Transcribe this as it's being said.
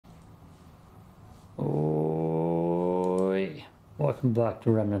Oi. Welcome back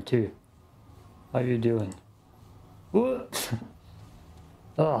to Remnant 2. How are you doing? What?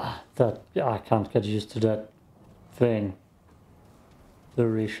 I can't get used to that thing. The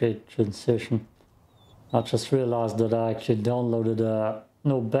Reshade transition. I just realized that I actually downloaded a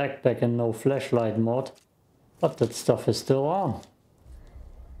no backpack and no flashlight mod, but that stuff is still on.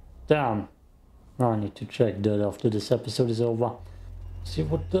 Damn. Now I need to check that after this episode is over. See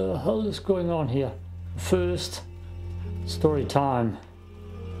what the hell is going on here. First, story time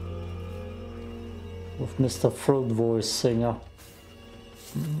with Mr. Throat Voice Singer.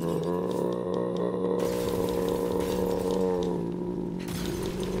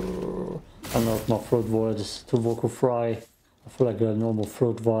 I know if my throat voice is too vocal fry. I feel like a normal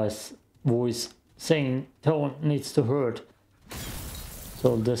throat voice singing tone needs to hurt.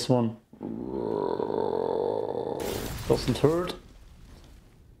 So this one doesn't hurt.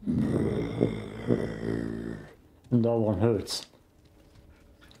 And that one hurts.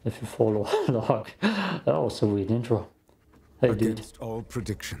 If you follow along. That was a weird intro. Hey, Against all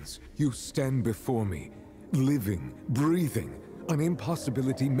predictions, you stand before me, living, breathing, an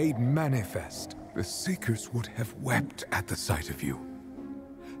impossibility made manifest. The Seekers would have wept at the sight of you.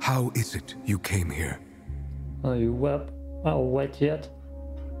 How is it you came here? Are you wet? Oh, wet yet?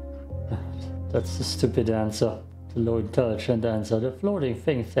 That's the stupid answer. The low intelligent answer. The floating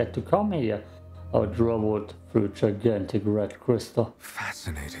thing said to come here. I traveled through gigantic red crystal.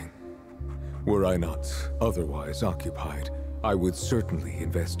 Fascinating. Were I not otherwise occupied, I would certainly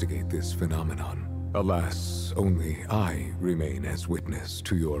investigate this phenomenon. Alas, only I remain as witness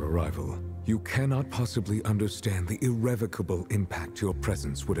to your arrival. You cannot possibly understand the irrevocable impact your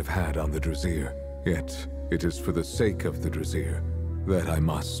presence would have had on the Drazir. Yet, it is for the sake of the Drazir that I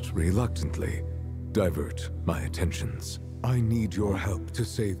must, reluctantly, divert my attentions. I need your help to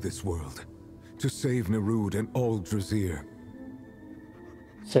save this world. To save Nerud and all Drazir.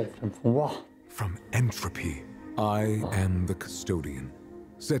 Save them from what? From entropy. I am the Custodian,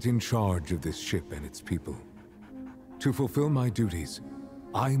 set in charge of this ship and its people. To fulfill my duties,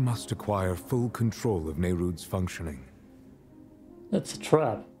 I must acquire full control of Nerud's functioning. That's a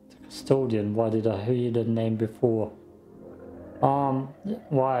trap. The Custodian, why did I hear that name before?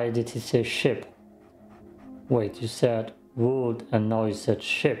 Why did he say ship? Wait, you said world and now you said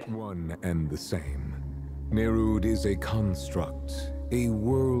ship. One and the same. Nerud is a construct, a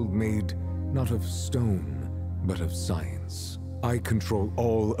world made not of stone, but of science. I control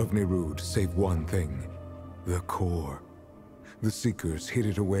all of Nerud save one thing, the core. The Seekers hid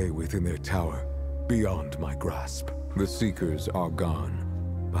it away within their tower, beyond my grasp. The Seekers are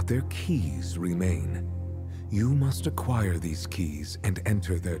gone, but their keys remain. You must acquire these keys and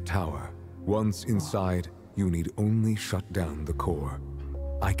enter their tower. Once inside, you need only shut down the core.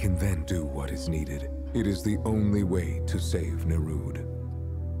 I can then do what is needed. It is the only way to save Nerud.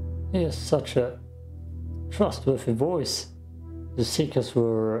 He has such a trustworthy voice. The Seekers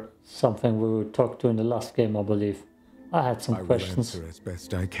were something we talked to in the last game, I believe. I had some questions. I will answer as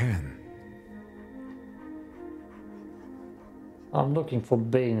best I can. I'm looking for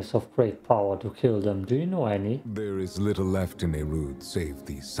beings of great power to kill them. Do you know any? There is little left in Nerud save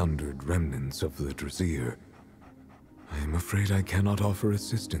the sundered remnants of the Drazir. I am afraid I cannot offer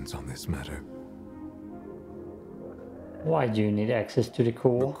assistance on this matter. Why do you need access to the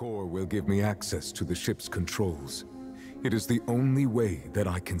core? The core will give me access to the ship's controls. It is the only way that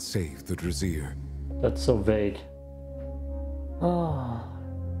I can save the Drazir. That's so vague.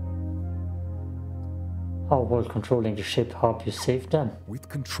 How will controlling the ship help you save them? With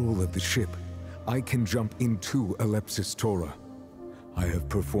control of the ship, I can jump into Ellipsis Tora. I have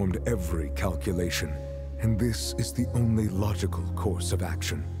performed every calculation, and this is the only logical course of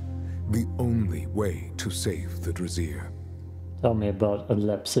action. The only way to save the Drazir. Tell me about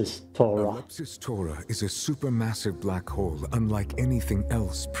Ellipsis Tora. Ellipsis Tora is a supermassive black hole unlike anything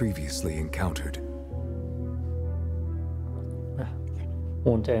else previously encountered.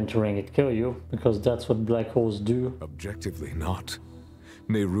 Won't entering it kill you? Because that's what black holes do. Objectively not.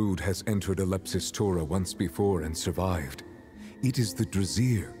 Nerud has entered Ellipsis Tora once before and survived. It is the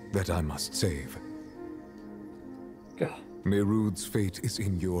Drazir that I must save. God. Nerud's fate is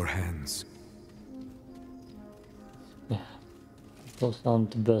in your hands. Yeah. Those aren't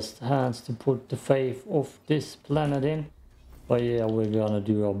the best hands to put the faith of this planet in. But yeah, we're gonna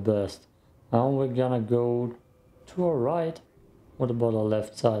do our best. Now we're gonna go to our right. What about our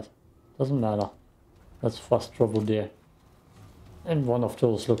left side? Doesn't matter. Let's fast travel there. In one of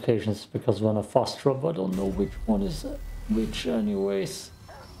those locations, because when I fast travel, I don't know which one is which anyways.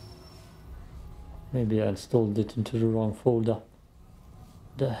 Maybe I installed it into the wrong folder.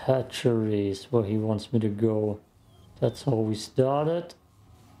 The hatchery is where he wants me to go. That's how we started.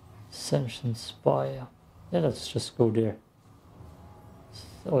 Ascension Spire. Yeah, let's just go there.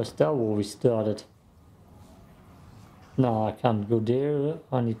 Oh, is that where we started? No, I can't go there.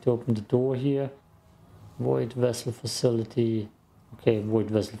 I need to open the door here. Void Vessel Facility. Okay,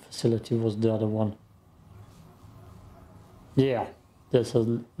 Void Vessel Facility was the other one. Yeah, there's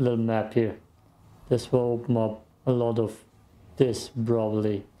a little map here. This will open up a lot of this,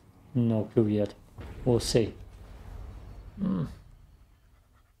 probably. No clue yet. We'll see.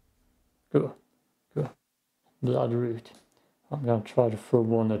 Good. Good. Bloodroot. I'm gonna try to throw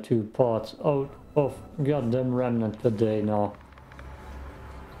 1 or 2 parts out of goddamn Remnant today now.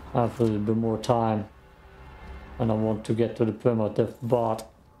 I have a little bit more time. And I want to get to the primitive bot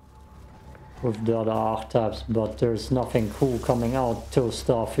with the other archetypes, but there's nothing cool coming out till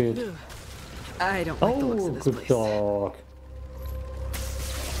Starfield. I don't like the looks of this good place. dog.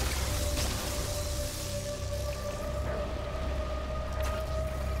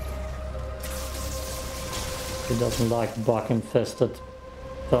 He doesn't like bug-infested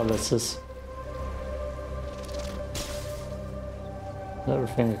palaces.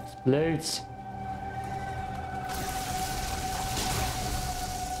 Everything explodes.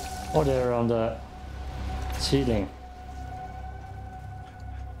 Oh, they're on the ceiling.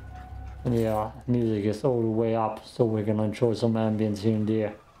 And yeah, music is all the way up, so we're gonna enjoy some ambience here and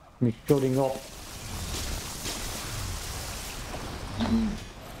there. Me shooting up.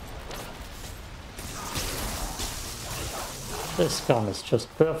 This gun is just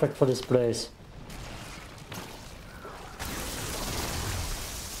perfect for this place.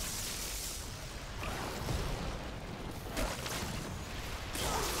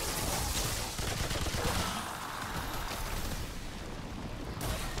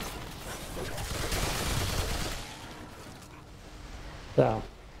 Down.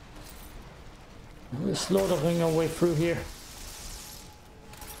 We're slaughtering our way through here.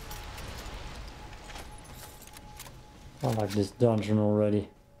 I like this dungeon already.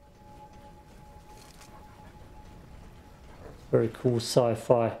 Very cool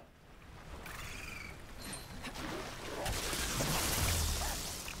sci-fi.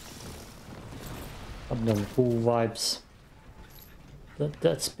 Got them cool vibes. That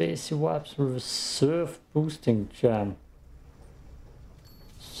spacey vibes with a surf boosting jam.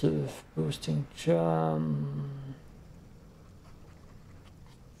 Surf boosting jam.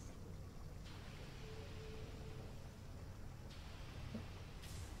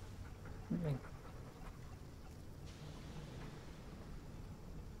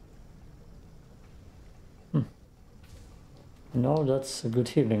 No, that's a good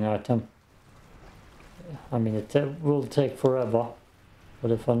healing item. I mean, it will take forever,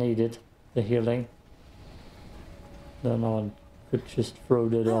 but if I need it, the healing, then I could just throw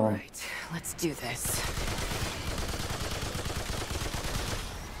that on. Alright, let's do this.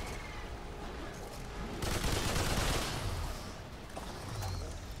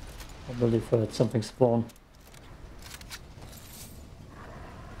 I believe I had something spawn.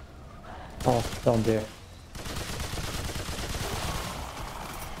 Oh, down there.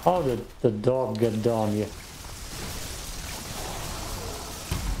 How did the dog get down here?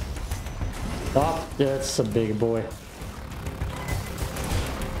 Ah, that's a big boy.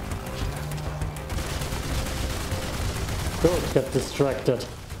 Good, get distracted.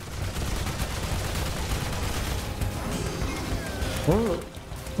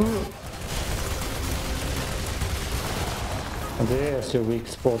 And there's your weak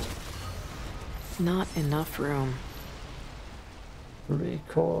spot. Not enough room.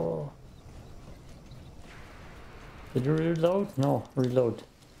 Recall. Did you reload? No, reload.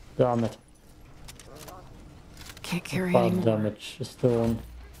 Damn it. Can't carry Bad anymore. damage is still on.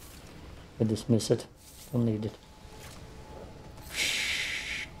 I dismiss it. Don't need it.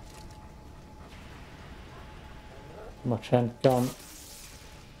 Much handgun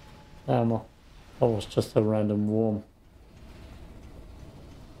ammo. That was just a random worm.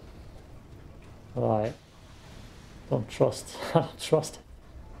 Right. Don't trust. I don't trust it.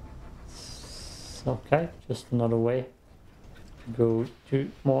 It's okay, just another way to go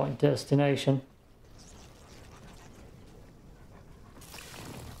to my destination.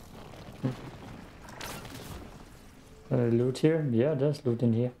 Loot here? Yeah, there's loot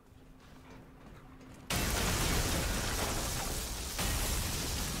in here.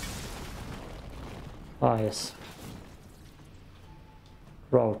 Ah, yes.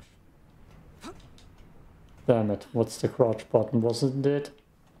 Crouch. Damn it, what's the crouch button? Wasn't it?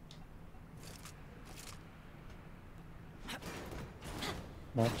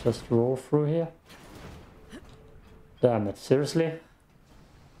 Not just roll through here? Damn it, seriously?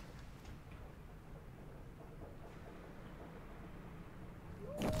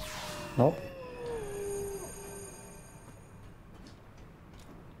 Nope.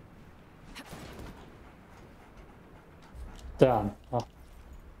 Damn. Ah.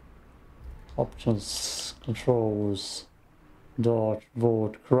 Options, controls, dodge,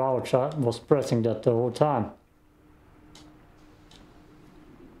 vote, crouch. I was pressing that the whole time.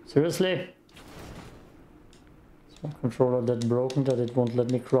 Seriously? Is my controller that broken that it won't let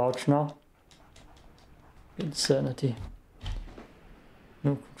me crouch now? Insanity.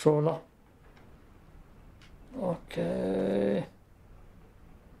 No controller. Okay.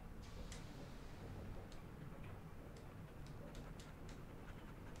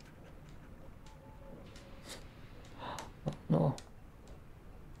 No.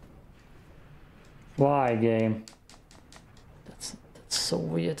 Why, game? That's so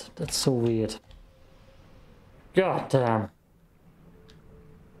weird. That's so weird. God damn.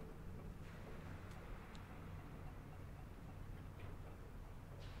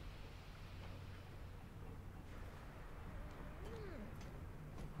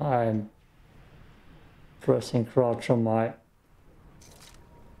 I'm pressing crouch on my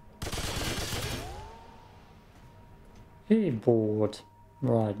keyboard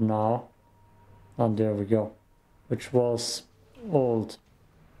right now. And there we go. Which was old.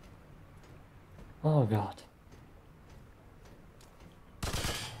 Oh god.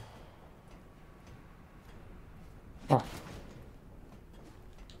 Ah.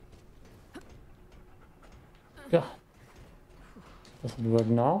 God. Does it work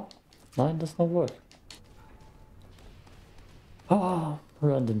now? No, it does not work. Ah,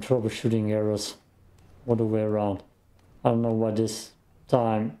 random troubleshooting errors. All the way around. I don't know why this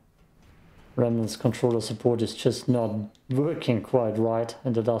time Remnant's controller support is just not working quite right.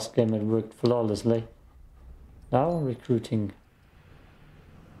 In the last game it worked flawlessly. Now recruiting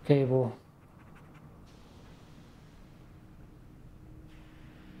cable.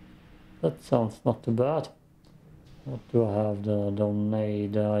 That sounds not too bad. What do I have? The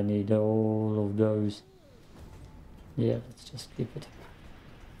donate. I need all of those. Yeah, let's just keep it.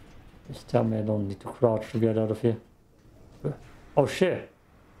 Just tell me I don't need to crouch to get out of here. Oh shit!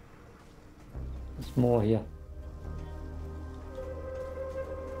 There's more here.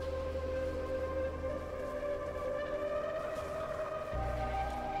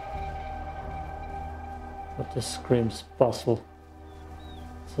 But this screams puzzle.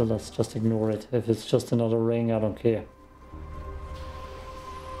 So let's just ignore it. If it's just another ring, I don't care.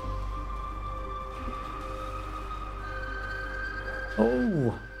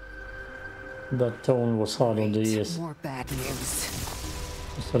 Oh! That tone was hard on the ears. More bad news.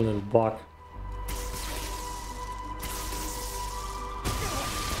 Just a little bug.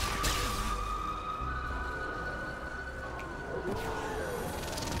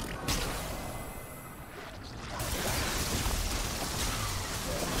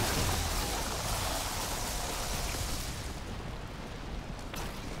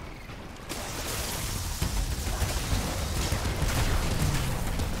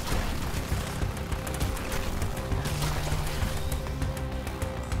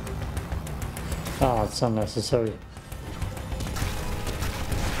 Ah, it's unnecessary.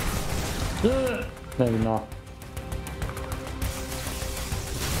 Maybe not.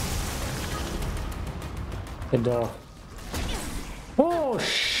 Hey dog. Oh,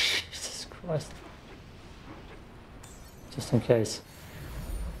 Jesus Christ. Just in case.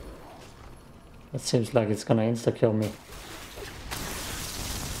 That seems like it's gonna insta-kill me.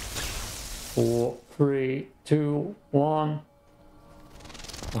 4, 3, 2, 1.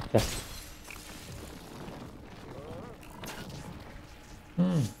 Okay.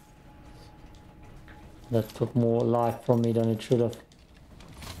 That took more life from me than it should have.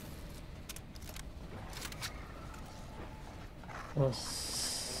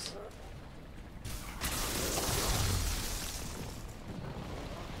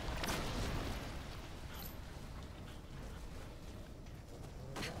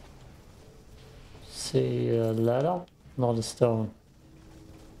 See a ladder, not a stone.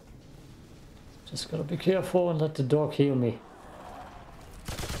 Just gotta be careful and let the dog heal me.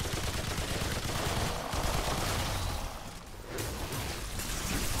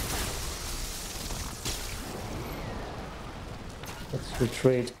 Let's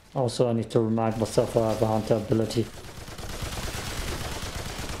retreat. Also, I need to remind myself I have a hunter ability.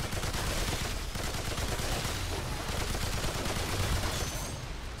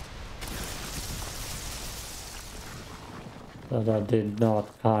 That I did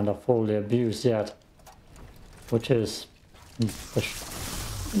not kind of fully abuse yet, which is the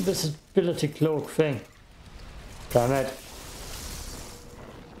invisibility cloak thing. Damn it.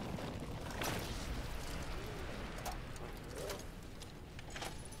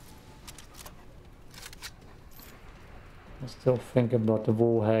 still think about the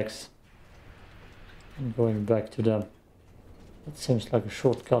wall hacks and going back to them. It seems like a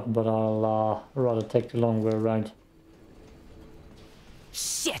shortcut, but I'll rather take the long way around.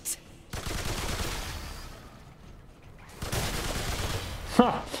 Shit!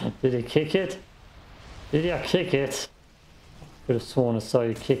 Ha! Did he kick it? Did you kick it? Could have sworn I saw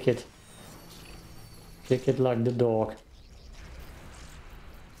you kick it. Kick it like the dog.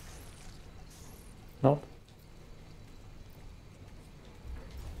 Nope.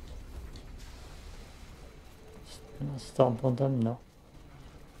 Can I stomp on them? No.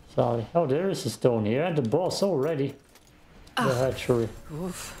 Sorry. Oh, there is a stone here and the boss already. The hatchery.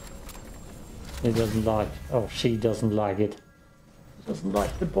 Oof. He doesn't like. Oh, she doesn't like it. Doesn't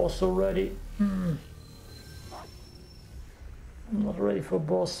like the boss already. I'm not ready for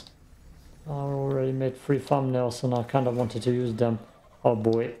boss. I already made 3 thumbnails and I kind of wanted to use them. Oh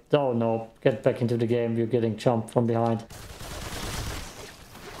boy. Oh no. Get back into the game. You're getting jumped from behind.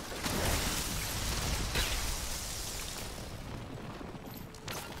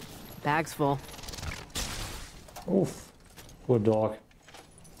 Bag's full. Oof. Poor dog.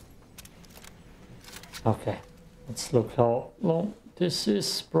 Okay. Let's look how long this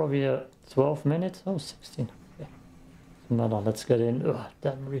is. Probably 12 minutes. Oh, 16. Okay. Doesn't matter. Let's get in. Ugh,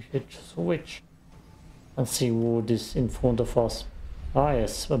 damn Reshade switch. And see what is in front of us. Ah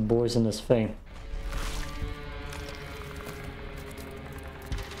yes, a poisonous thing.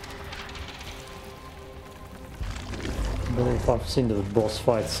 I believe I've seen the boss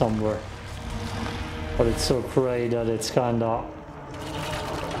fight somewhere. But it's so great that it's kinda...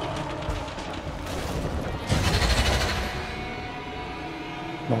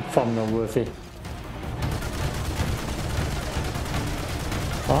 not thumbnail worthy.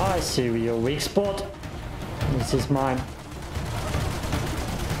 I see your weak spot. This is mine.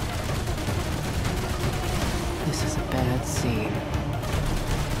 This is a bad scene.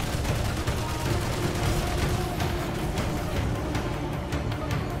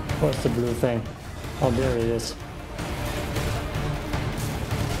 Where's the blue thing? Oh, there it is.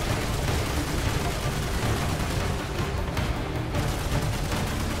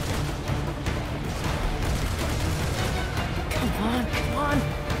 Come on, come on.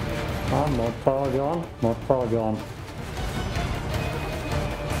 Ah, more power gone. More power gone.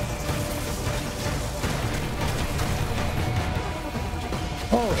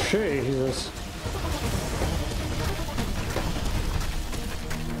 Oh, Jesus.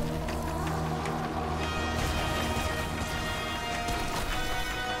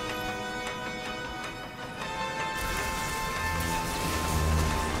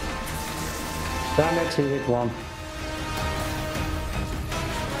 Damn it, he hit one.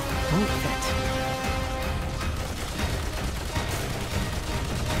 Won't fit.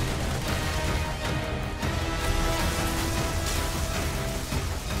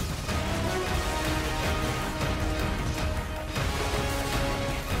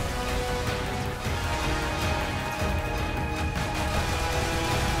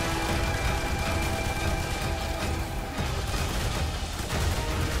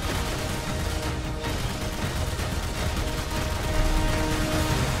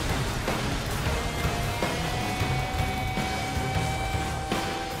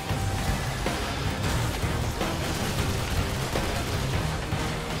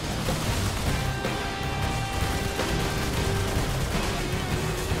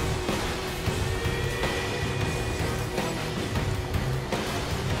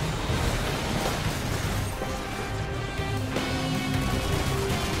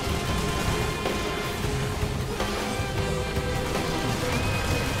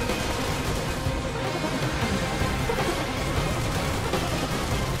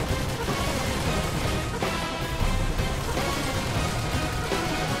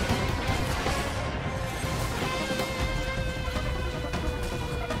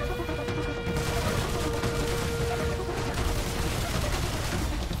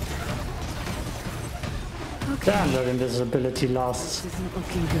 Damn, that invisibility lasts. This isn't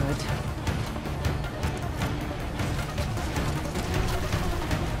looking good.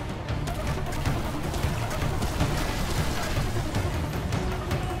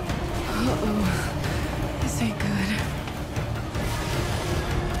 Uh-oh. This ain't good.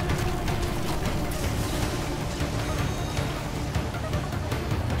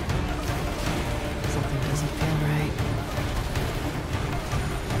 Something doesn't feel right.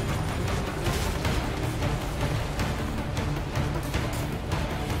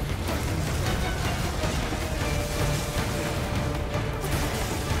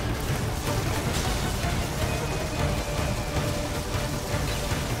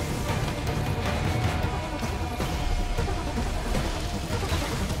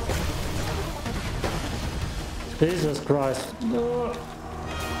 Jesus Christ. No.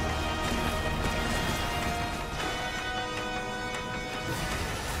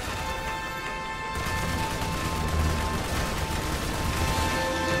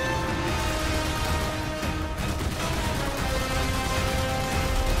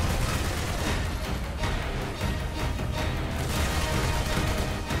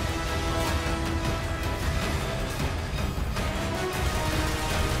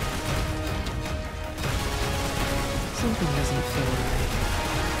 Something doesn't feel right.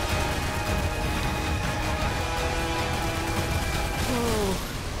 Oh.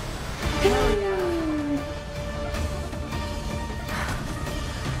 Hell yeah.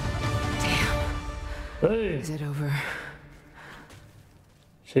 Damn. Hey! Is it over?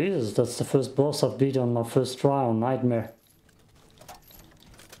 Jesus, that's the first boss I've beat on my first try on Nightmare.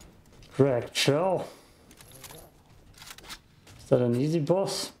 Correct, show. Is that an easy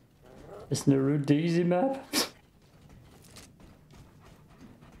boss? Is Nerud the easy map?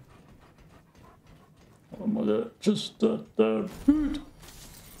 I'm gonna just that food.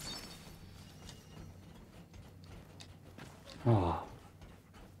 Ah.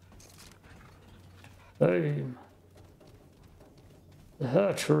 Aim. The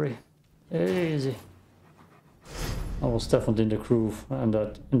hatchery. Easy. I was definitely in the groove, and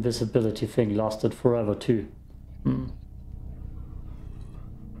that invisibility thing lasted forever too.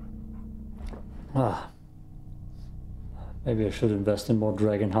 Ah. Maybe I should invest in more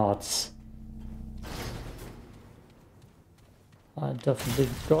dragon hearts. I definitely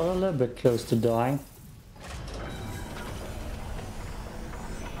got a little bit close to dying.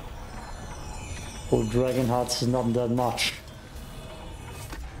 Oh, dragon hearts is not that much.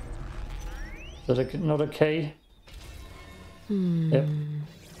 Is that not okay? Yep.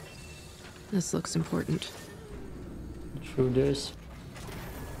 This looks important. True this.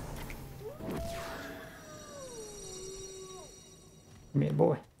 Come here,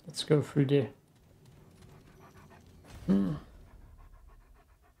 boy. Let's go through there.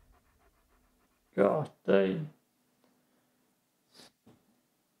 God dang.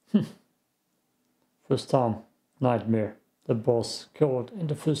 First time, Nightmare. The boss killed in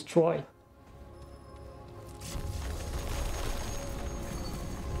the first try.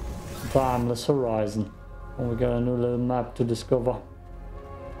 Timeless Horizon. And we got a new little map to discover.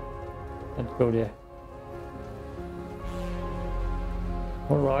 Let's go there.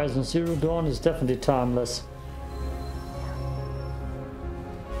 Horizon Zero Dawn is definitely timeless.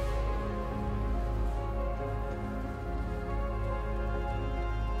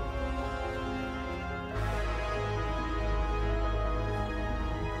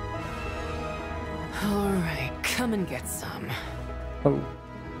 Alright, come and get some. Oh.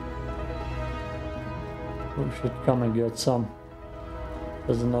 We should come and get some.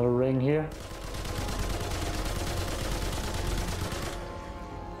 There's another ring here.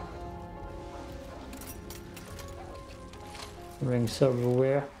 Rings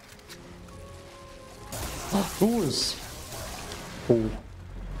everywhere. Ah, fools! Cool.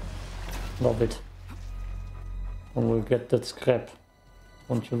 Love it. And we'll get that scrap.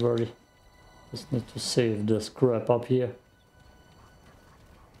 Don't you worry. Just need to save the scrap up here.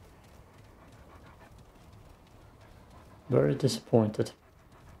 Very disappointed.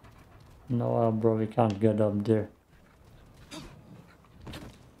 No, I probably can't get up there.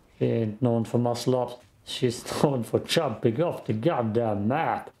 She ain't known for muscle up. She's known for jumping off the goddamn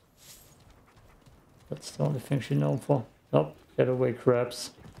map. That's the only thing she's known for. Oh, get away,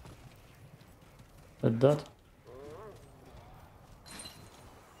 crabs. With that.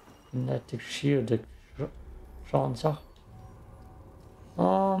 Kinetic shield chancer.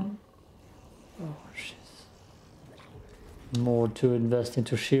 Oh shit. More to invest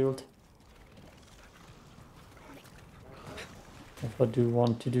into shield. If I do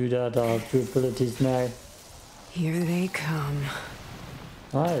want to do that, I have two abilities now. Here they come.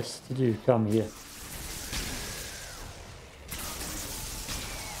 Nice, they do come here.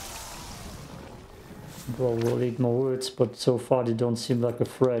 Bro, will eat my words, but so far they don't seem like a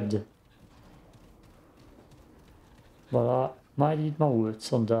threat. But I might eat my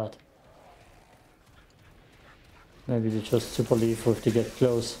words on that. Maybe they're just super lethal if they get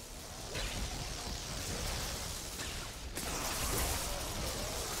close.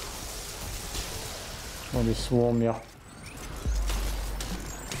 Or they swarm ya.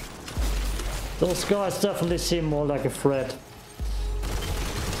 Those guys definitely seem more like a threat.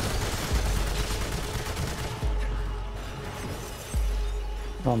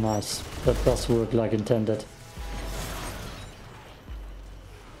 Oh nice, that does work like intended.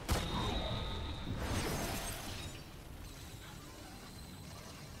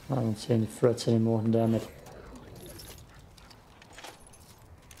 I don't see any threats anymore, damn it.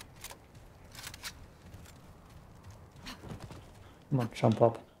 Come on, jump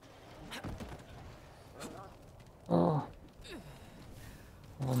up. Oh.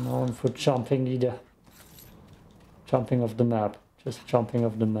 I'm known for jumping either. Jumping off the map. Just jumping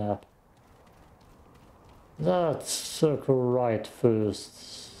off the map. Let's circle right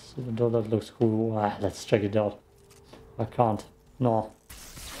first. Even though that looks cool. Ah, let's check it out. I can't. No.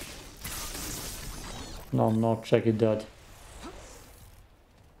 No, I'm not checking that.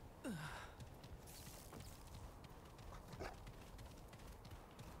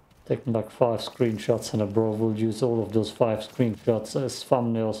 Taking like 5 screenshots, and a bro will use all of those 5 screenshots as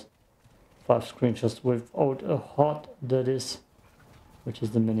thumbnails. 5 screenshots without a HUD, that is. Which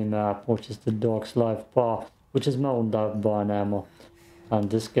is the minimap, which is the dog's life bar, which is my own dive bar and ammo. And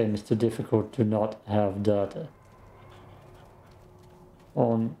this game is too difficult to not have that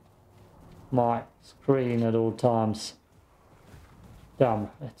on my screen at all times. Damn,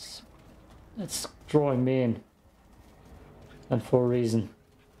 it's drawing me in. And for a reason.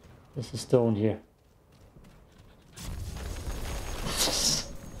 There's a stone here.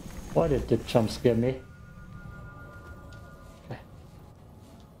 Why did the jump scare me? Okay.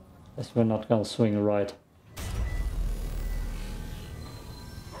 Guess we're not gonna swing right.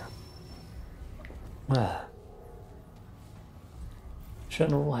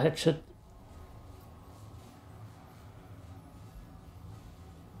 General hatchet.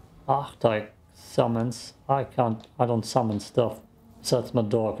 Archetype summons. I don't summon stuff. Besides my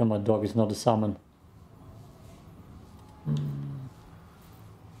dog, and my dog is not a summon.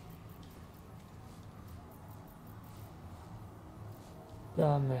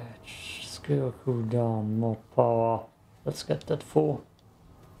 Damage, skill cooldown, more power. Let's get that 4.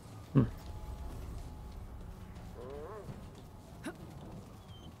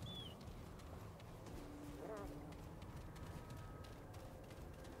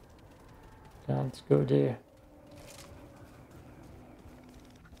 Can't go there.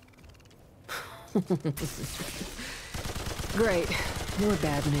 Great. More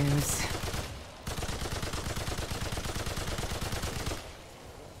bad news.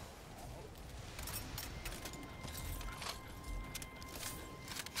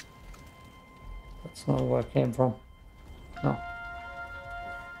 That's not where I came from. No.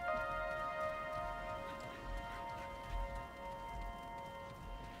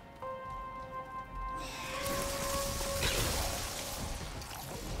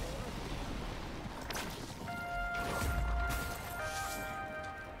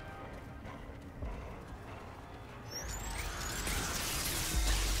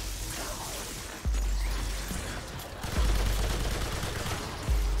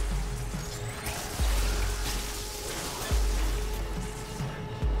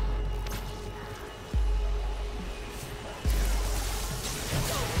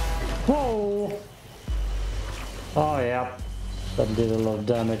 Whoa! Oh yeah, that did a lot of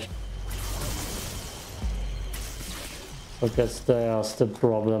damage. I guess there's the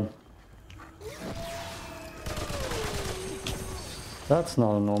problem. That's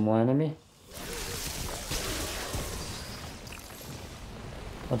not a normal enemy.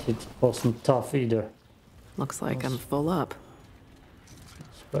 But it wasn't tough either. Looks like I'm full up.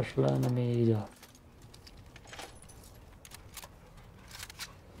 Special enemy either.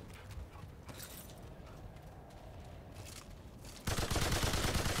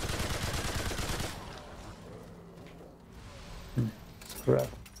 Crap.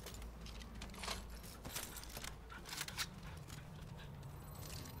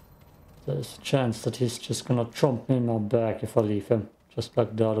 There's a chance that he's just gonna trump me in my back if I leave him, just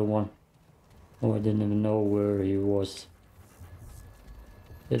like the other one. Oh, I didn't even know where he was.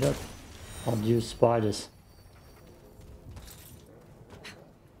 Did I? I'll use spiders.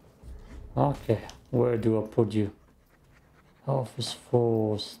 Okay, where do I put you? Health is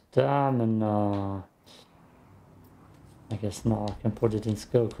 4, stamina. I guess now I can put it in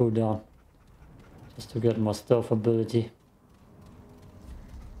skill cooldown. Just to get my stealth ability.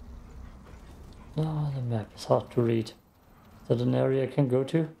 Oh, the map is hard to read. Is that an area I can go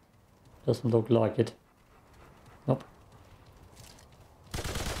to? Doesn't look like it. Nope.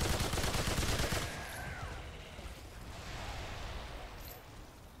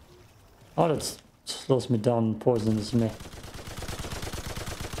 Oh, that slows me down and poisons me.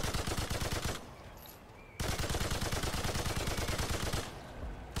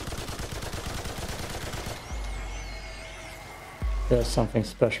 There's something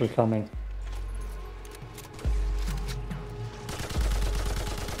special coming.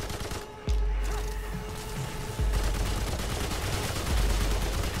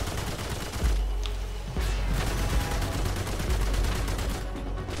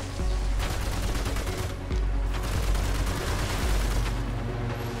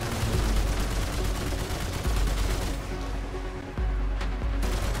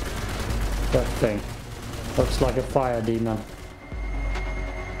 thing. Looks like a fire demon.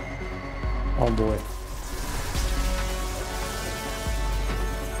 Oh boy.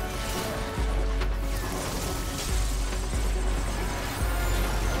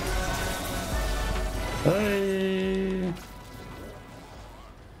 Hey!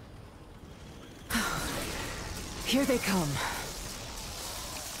 Here they come.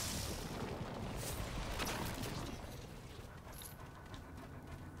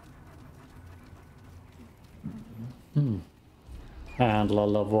 Handler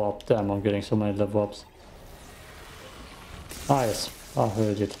level up. Damn, I'm getting so many level ups. Ah yes, I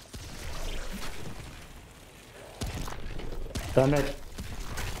heard it. Damn it.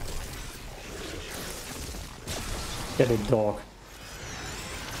 Get it, dog.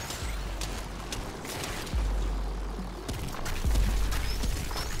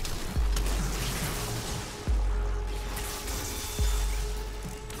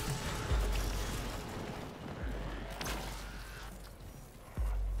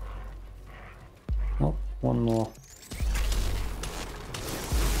 Oh, one more.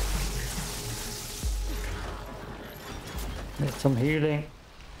 Need some healing.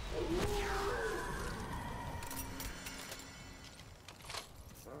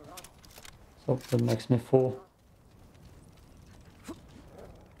 So that makes me full.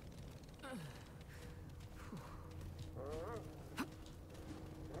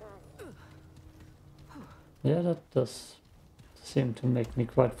 Yeah, that does seem to make me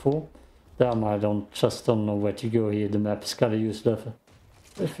quite full. Damn, I don't know where to go here. The map is kinda useless.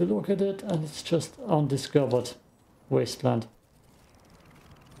 If you look at it, and it's just undiscovered wasteland.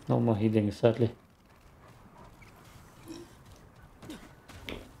 No more healing, sadly.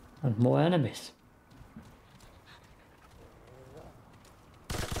 And more enemies.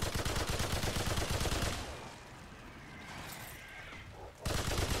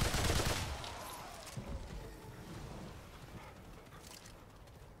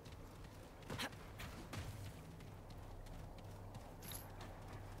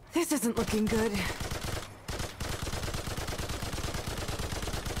 This isn't looking good.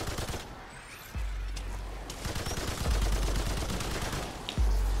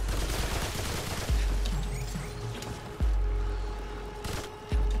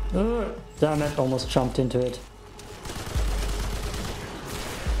 Damn it, almost jumped into it.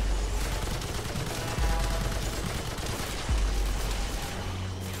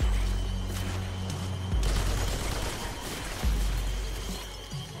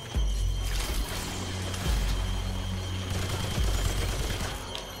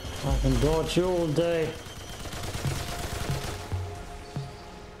 I can dodge you all day.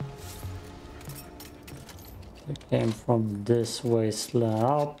 It came from this wasteland.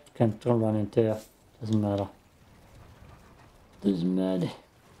 Oh, can't run into here. Doesn't matter. Doesn't matter.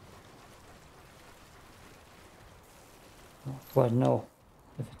 Not quite know.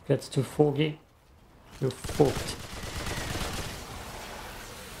 If it gets too foggy, you're fucked.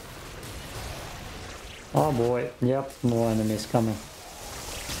 Oh boy, yep, more enemies coming.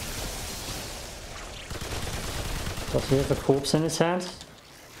 Does he have a corpse in his hands?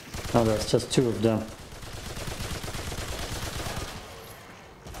 No, there's just two of them.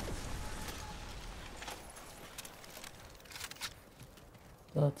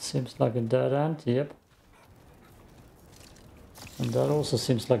 That seems like a dead end, yep. And that also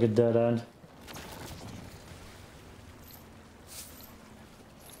seems like a dead end.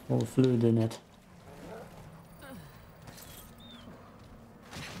 No fluid in it.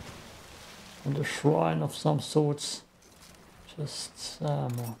 And a shrine of some sorts. Just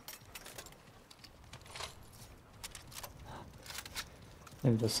more.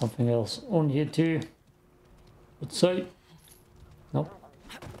 Maybe there's something else on here too. Let's say. Nope.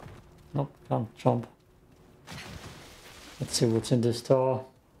 Nope, can't jump. Let's see what's in this tower.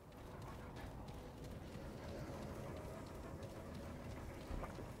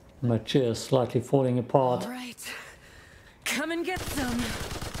 My chair is slightly falling apart. All right, come and get some.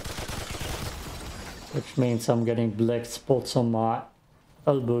 Which means I'm getting black spots on my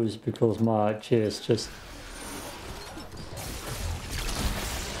elbows because my chair is just...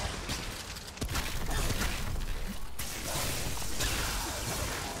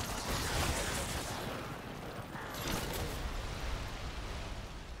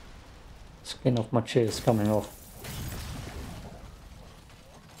 Skin of my chair is coming off.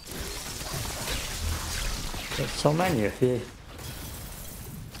 There's so many of you.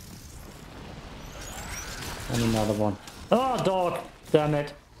 And another one. Oh, dog! Damn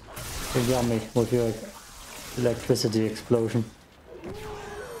it! You got me with your electricity explosion.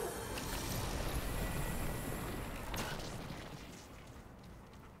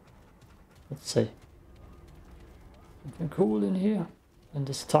 Let's see. Something cool in here. In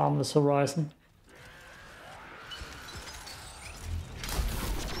this timeless horizon.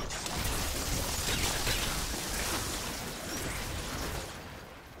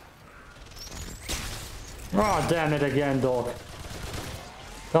 Oh, damn it again, dog.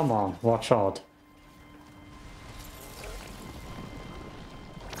 Come on, watch out.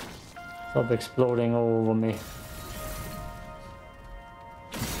 Stop exploding all over me.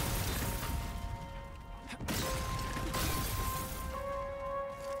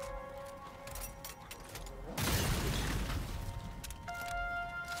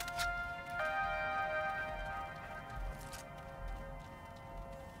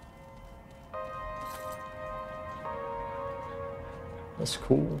 That's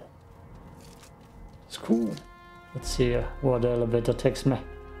cool. It's cool. Let's see where the elevator takes me.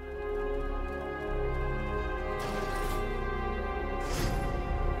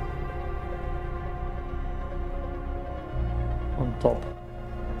 On top.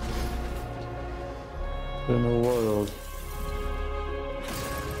 In the world.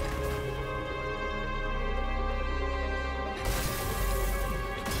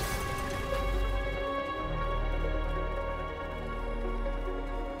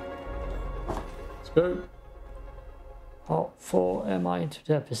 Go. How far am I into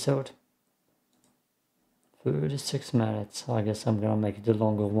the episode? 36 minutes. I guess I'm gonna make it a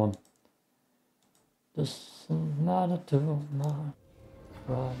longer one. Doesn't matter too much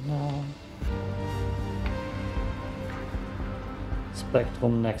right now.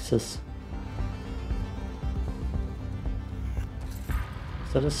 Spectrum Nexus.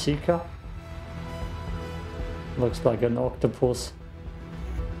 Is that a seeker? Looks like an octopus.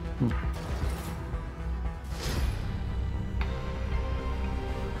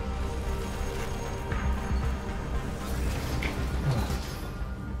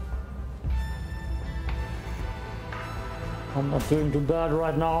 I'm not doing too bad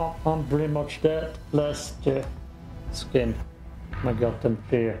right now. I'm pretty much dead. Less skin. My goddamn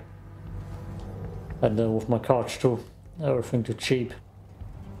fear. And then with my couch too. Everything too cheap.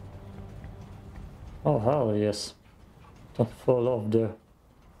 Oh hell yes. Don't fall off there.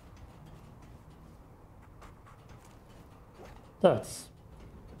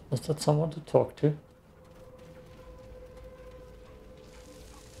 Is that someone to talk to?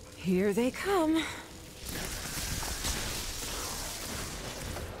 Here they come.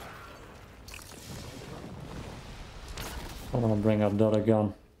 I want to bring up the other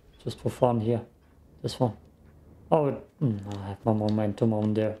gun, just for fun here. This one. Oh, I have my momentum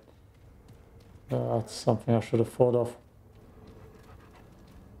on there. That's something I should have thought of.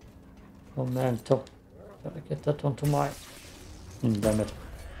 Momentum. Gotta get that onto my... damn it.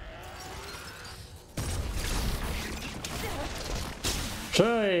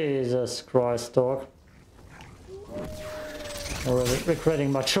 Jesus Christ, dog. Already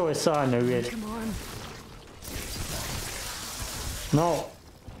regretting my choice, I knew it. Come on. No.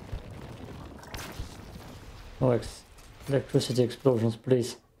 No electricity explosions,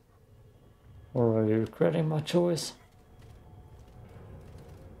 please. Or are you regretting my choice?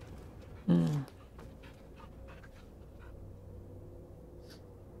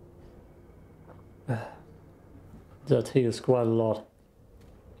 That heals quite a lot.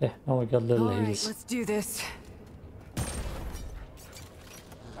 Okay, now we got little All heals. right, let's do this.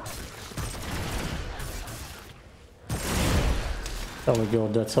 There we go,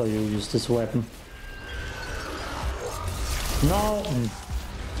 that's how you use this weapon. No!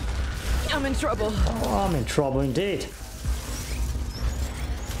 I'm in trouble. Oh, I'm in trouble indeed.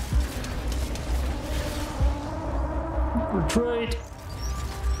 Retreat!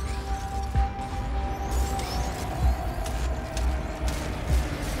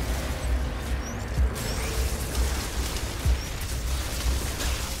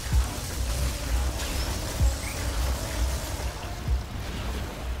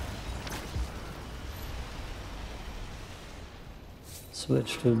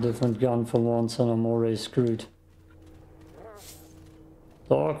 Switch to a different gun for once and I'm already screwed.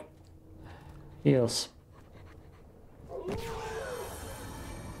 Dog. Yes.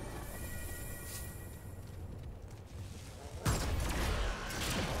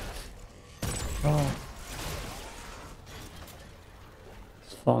 Oh.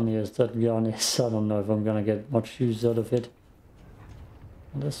 As funny as that gun is, I don't know if I'm gonna get much use out of it.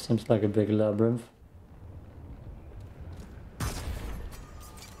 This seems like a big labyrinth.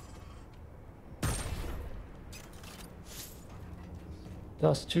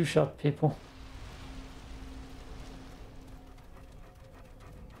 Just two-shot people.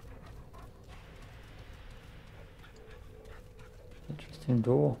 Interesting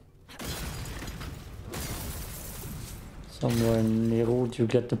door. Somewhere in Nerud you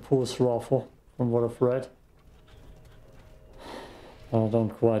get the pulse rifle, from what I've read. I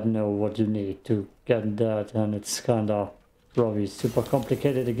don't quite know what you need to get that, and it's kinda probably super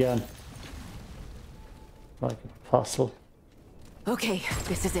complicated again. Like a puzzle. Okay,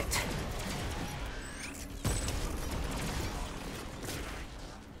 this is it.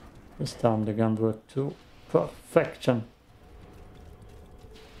 This time the gun worked to perfection.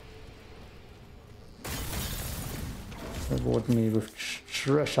 Reward me with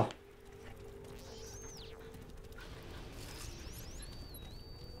treasure.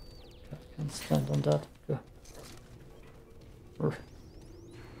 I can stand on that. Go.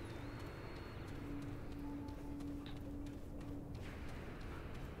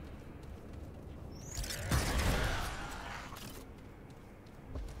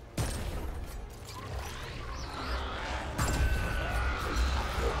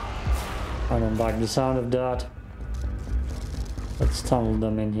 I don't like the sound of that. Let's tunnel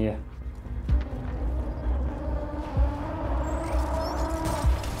them in here.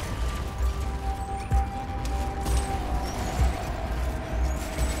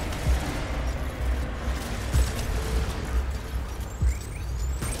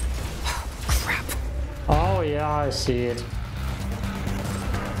 Crap. Oh yeah, I see it.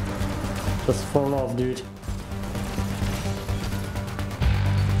 Just fall off, dude.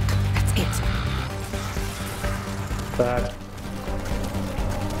 That's it. Bad.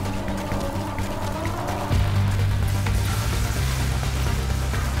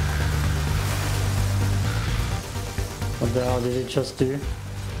 What the hell did it just do?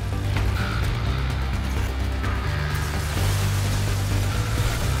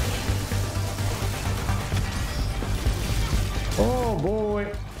 Oh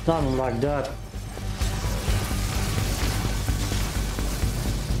boy, something like that.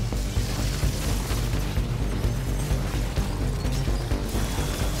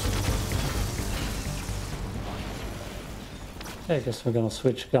 I guess we're gonna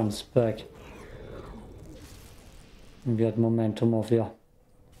switch guns back. And get momentum off here.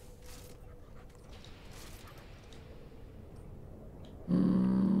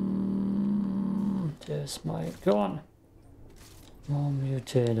 There's my gun. Oh,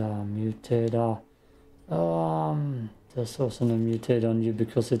 mutator. There's also no mutator on you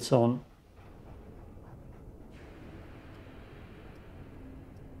because it's on.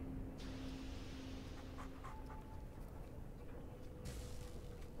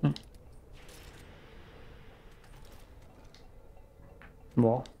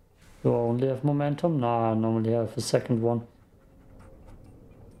 What? Do I only have momentum? No, I normally have a second one.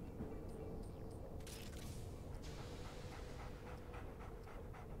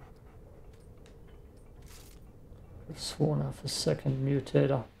 I've sworn I have a second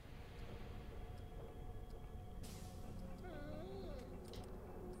mutator.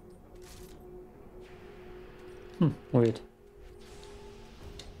 Weird.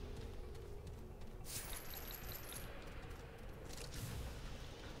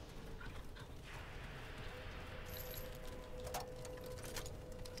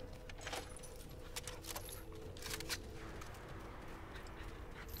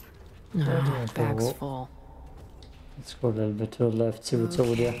 Oh, bag's full. Let's go a little bit to the left, see what's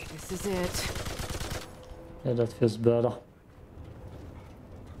over there. This is it. Yeah, that feels better.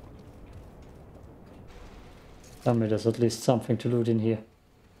 Tell me there's at least something to loot in here.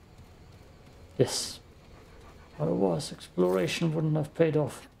 Yes. Otherwise, exploration wouldn't have paid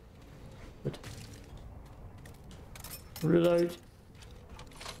off. But reload.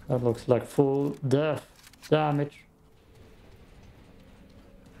 That looks like full death damage.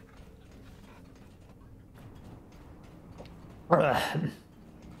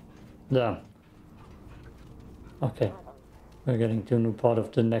 Damn. Okay. We're getting to a new part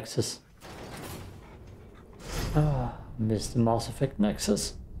of the Nexus. Missed the Mass Effect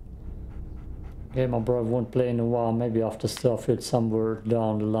Nexus. Game I probably won't play in a while, maybe after Starfield somewhere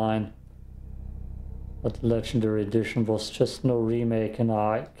down the line. But the Legendary Edition was just no remake, and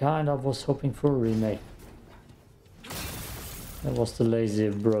I kinda was hoping for a remake. That was the lazy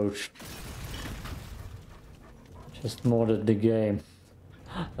approach. Just modded the game.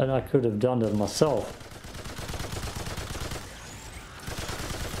 And I could have done that myself.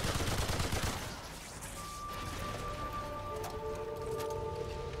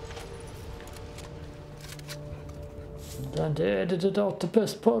 And then they edited out the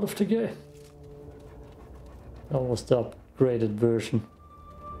best part of the game. That was the upgraded version.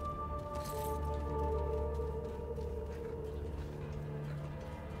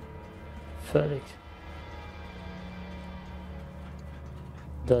 Pathetic.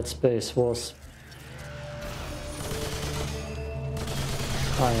 That space was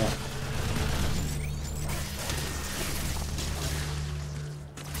Oh yeah.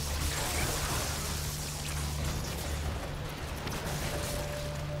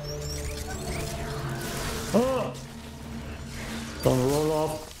 Oh! Don't roll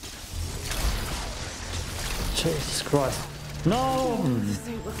off. Jesus Christ. No! This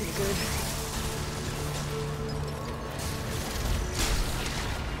ain't looking good.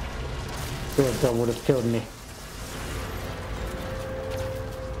 Good, that would have killed me.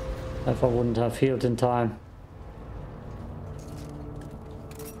 If I wouldn't have healed in time.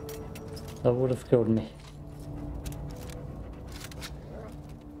 That would have killed me.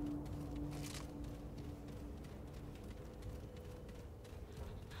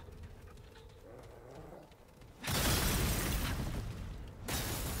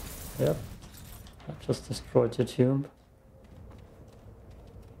 Yep, I just destroyed your tomb.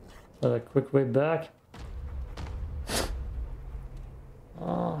 But a quick way back.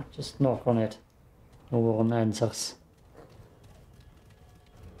 Oh, just knock on it. No one answers.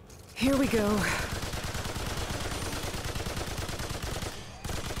 Here we go.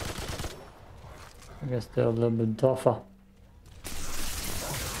 I guess they're a little bit tougher.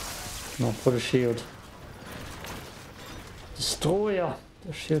 Not for the shield. Destroyer!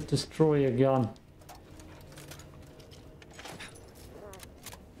 The shield destroyer gun.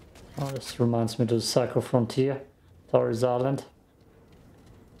 Oh, this reminds me of the Psycho Frontier, Torres Island.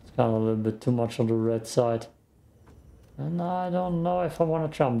 It's kind of a little bit too much on the red side. And I don't know if I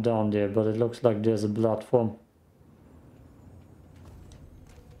want to jump down there, but it looks like there's a platform.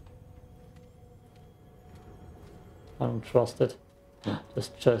 I don't trust it. This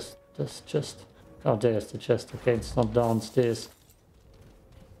chest. Oh, there's the chest. Okay, it's not downstairs.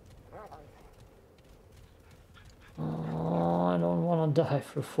 Oh, I don't want to die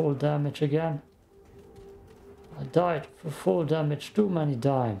for full damage again. I died for full damage too many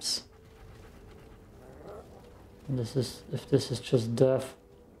times. And this is, if this is just death.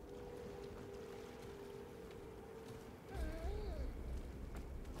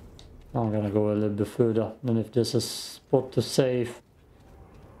 I'm gonna go a little bit further. And if this is a spot to save,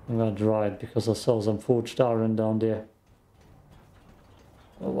 I'm gonna try it because I saw some forged iron down there.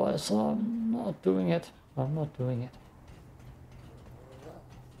 Otherwise, I'm not doing it. I'm not doing it.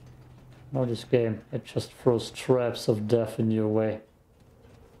 No, this game, it just throws traps of death in your way.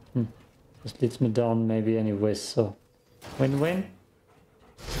 This leads me down maybe anyways, so... Win-win?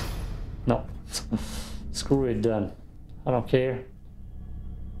 No. Screw it then. I don't care.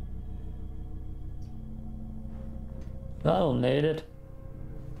 I don't need it.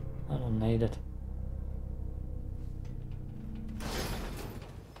 I don't need it.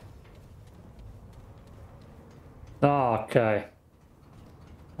 Okay.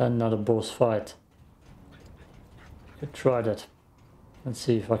 Another boss fight. Could try that. Let's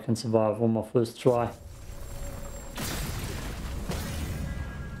see if I can survive on my first try.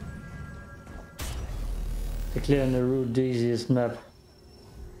 Declaring the route the easiest map.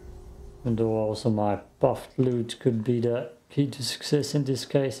 And though also my buffed loot could be the key to success in this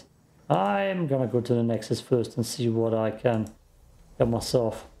case. I'm gonna go to the Nexus first and see what I can get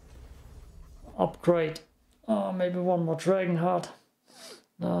myself. Upgrade. Oh, maybe one more Dragon Heart.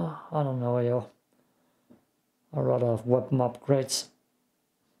 No, I don't know, yo. I'd rather have weapon upgrades.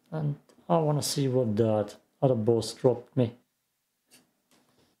 And I want to see what that other boss dropped me.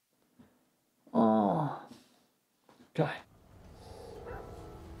 Oh. Okay.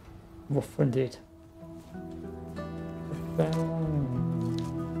 Woof indeed.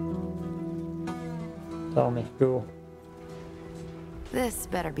 Tell me, go. This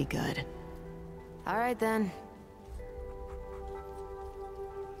better be good. All right then.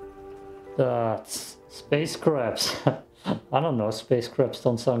 That's space crabs. I don't know, space crabs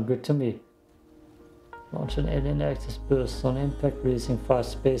don't sound good to me. Launch an alien access burst on impact, releasing 5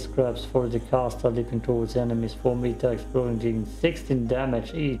 space crabs for the caster, leaping towards enemies 4 meters, exploding, dealing 16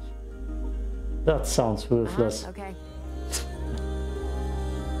 damage each. That sounds worthless. Okay.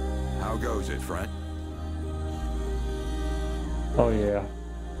 How goes it, friend? Oh yeah.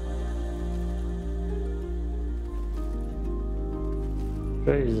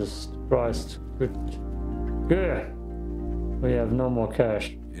 Jesus Christ. Good. Good. We have no more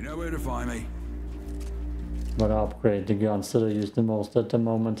cash. You know where to find me. But I upgrade the guns that I use the most at the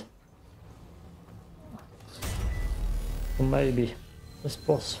moment. So maybe this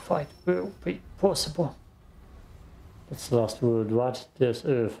boss fight will be possible. That's the last word, right? There's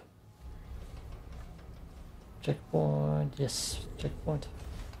Earth. Checkpoint, yes, checkpoint.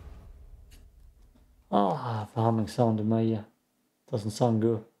 Oh, I have a humming sound in my ear. Doesn't sound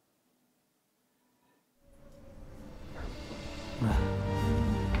good.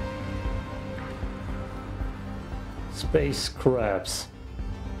 Space crabs.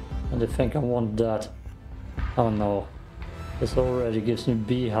 And I think I want that. Oh no. This already gives me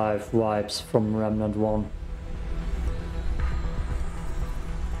beehive vibes from Remnant 1.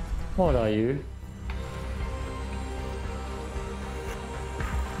 What are you?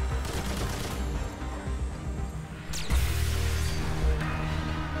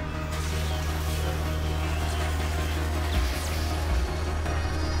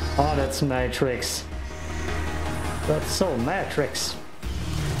 Oh, that's Matrix. That's so Matrix.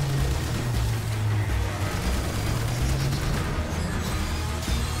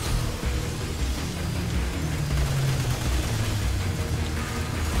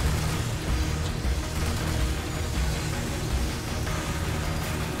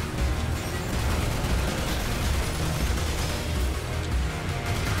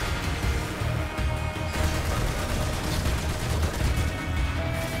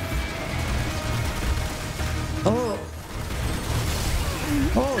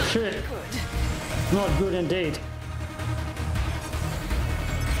 Oh shit! Not good indeed.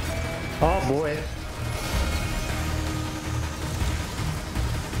 Oh boy.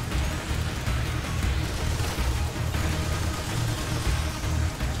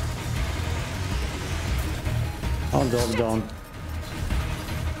 Oh, dog down.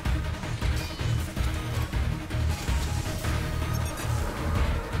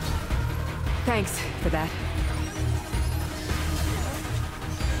 Thanks for that.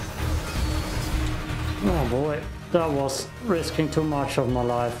 Oh boy, that was risking too much of my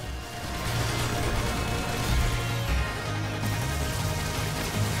life.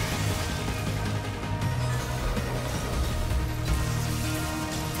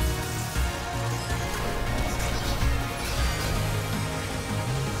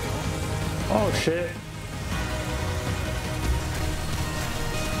 Oh shit.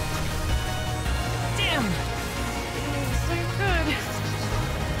 Damn! So good.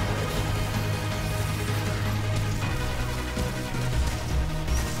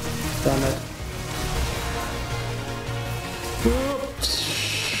 Damn it. Oops.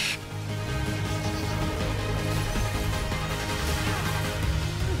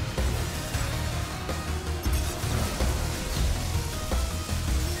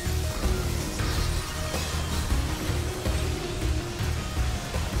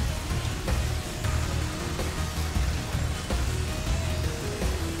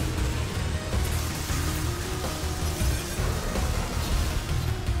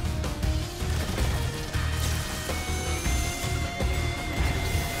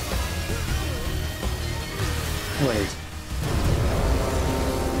 Wait.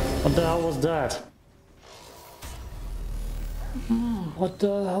 What the hell was that? What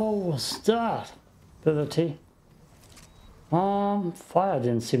the hell was that? Ability? Fire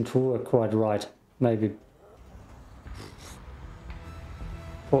didn't seem to work quite right. Maybe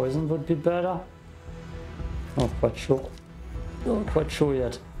poison would be better? Not quite sure. Not quite sure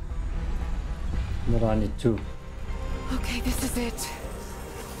yet. But I need to Okay, this is it.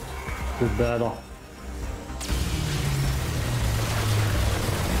 do better.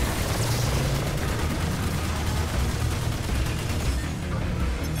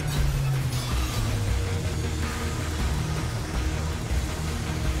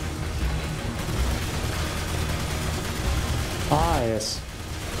 Ah, yes.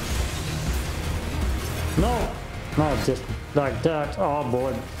 No! No, just like that. Oh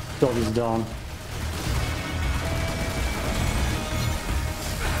boy, dog is down.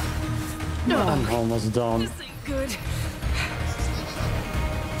 No, I'm almost down. this ain't good.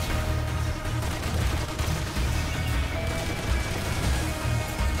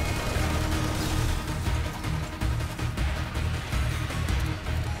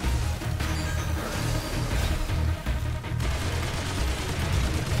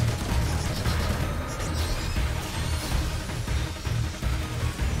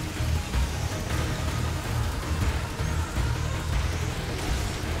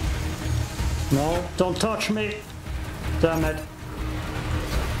 No, don't touch me! Damn it.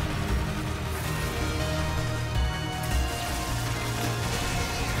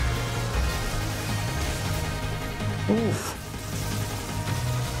 Oof.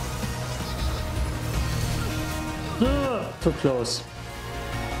 Ugh, too close.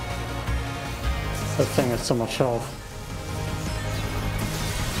 That thing has so much health.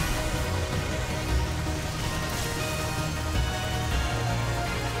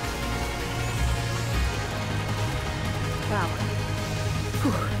 Wow.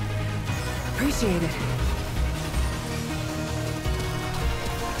 Whew. Appreciate it.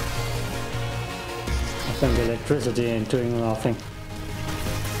 I think electricity ain't doing nothing.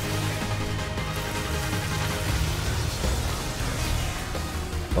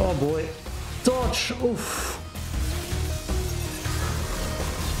 Oh boy. Dodge! Oof!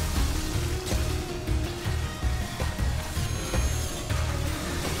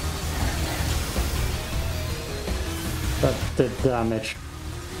 That did damage.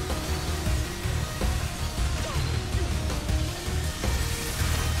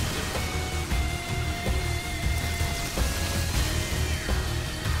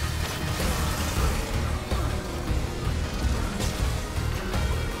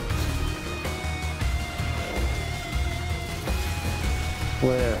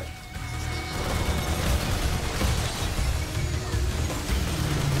 Where?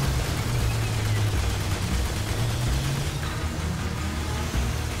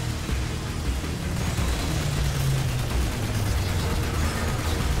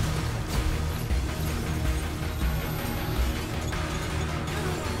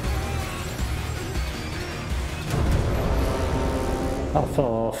 I fell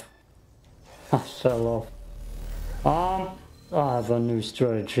off. I fell off. I have a new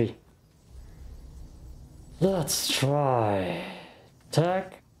strategy. Let's try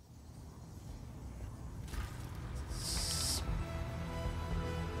attack.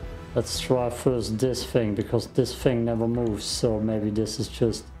 Let's try first this thing, because this thing never moves, so maybe this is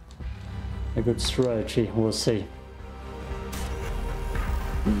just a good strategy. We'll see.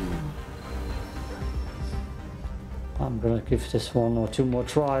 I'm gonna give this 1 or 2 more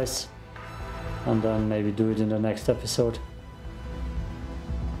tries and then maybe do it in the next episode.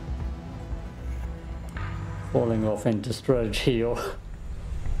 Falling off into strategy, or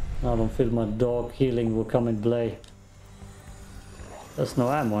I don't feel my dog healing will come in play. There's no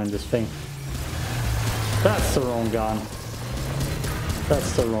ammo in this thing. That's the wrong gun.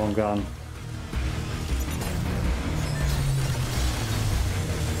 That's the wrong gun.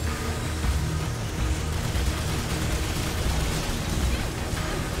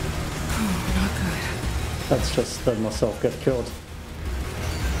 Let's just let myself get killed.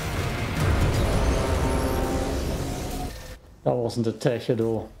 That wasn't a tech at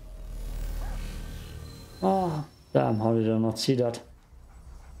all. Oh, damn, how did I not see that?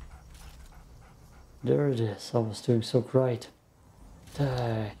 There it is, I was doing so great.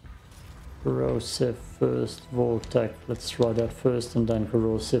 Dang. Corrosive first, Voltec. Let's try that first and then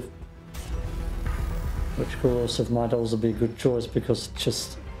corrosive. Which corrosive might also be a good choice because it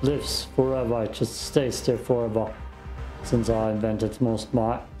just lives forever, it just stays there forever. Since I invented most of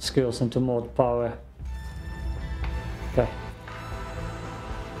my skills into mod power. Okay.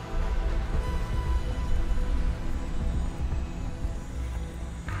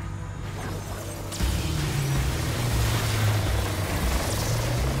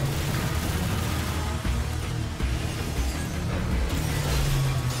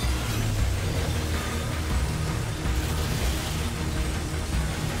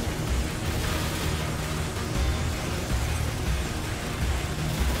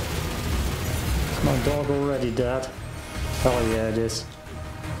 My dog already dead? Oh yeah, it is.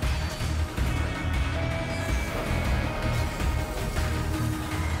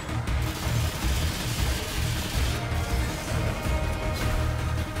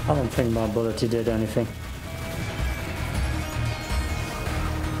 I don't think my ability did anything.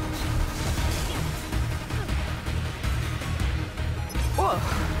 Whoa!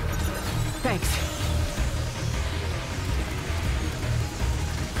 Thanks.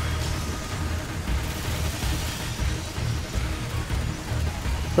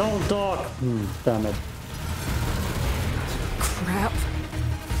 Don't talk! Damn it. Crap.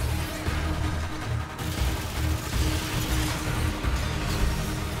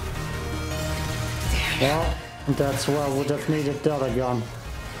 Well, that's why I would have needed the other gun.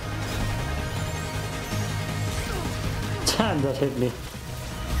 Damn, that hit me.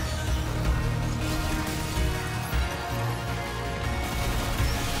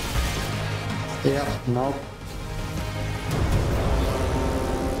 Yeah, nope.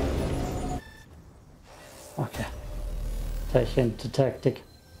 Okay. Take into tactic.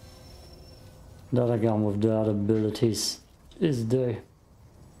 The other gun with the other abilities is there.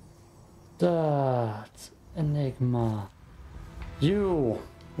 That Enigma. You!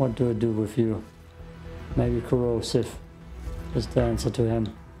 What do I do with you? Maybe corrosive is the answer to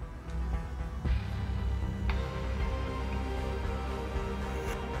him.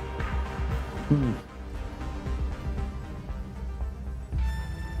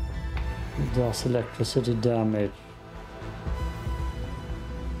 It does electricity damage.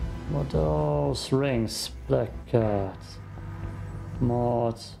 What else? Rings, black cards.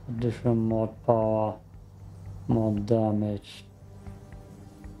 Mods, additional mod power, mod damage.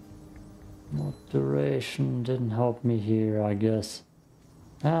 Mod duration didn't help me here, I guess.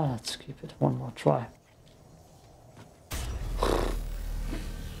 Let's keep it one more try.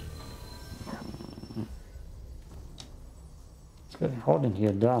 It's getting hot in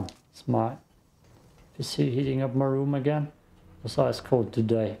here, damn. It's my PC heating up my room again. It was ice cold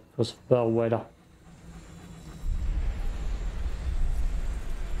today because of bad weather.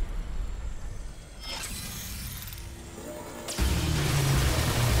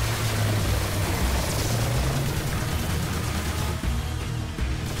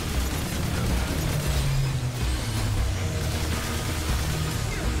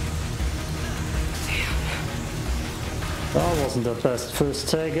 That wasn't the best first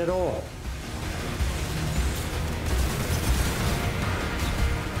take at all.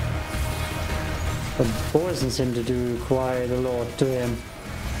 But poison seemed to do quite a lot to him.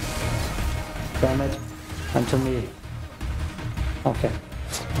 Damn it. And to me. Okay.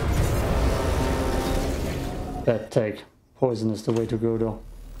 Bad take. Poison is the way to go though.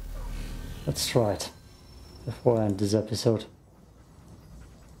 Let's try it before I end this episode.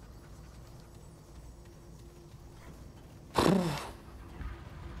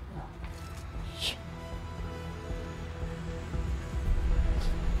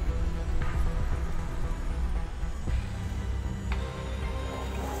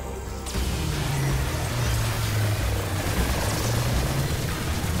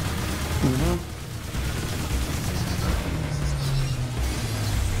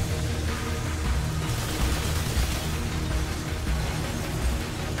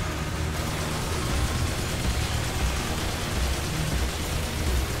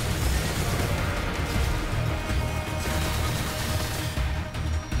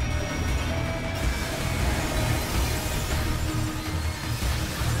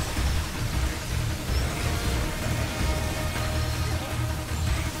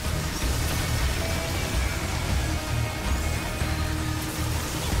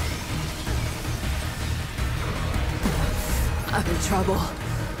 I'm in trouble.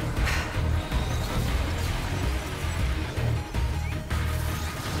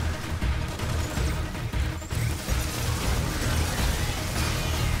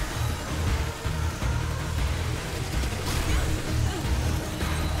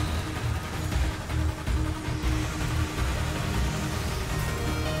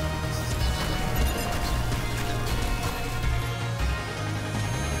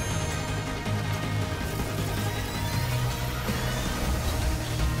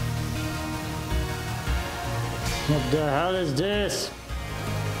 What the hell is this?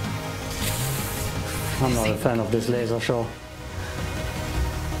 I'm not a fan of this laser show.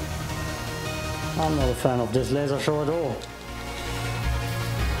 I'm not a fan of this laser show at all.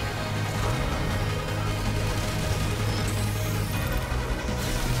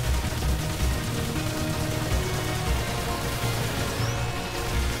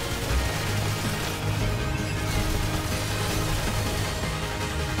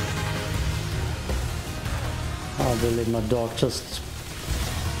 I believe my dog just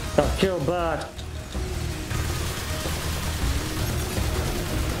got killed bad.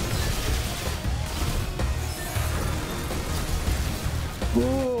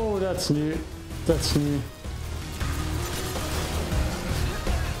 Whoa, that's new. That's new.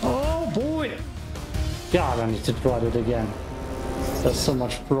 Oh boy! God, I need to try it again. There's so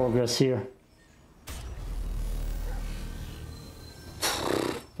much progress here.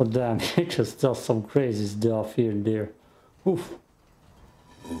 But damn, it just does some crazy stuff here and there. Oof.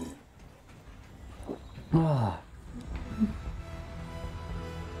 Ah.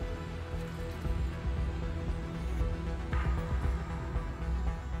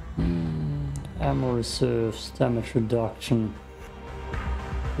 Ammo reserves, damage reduction,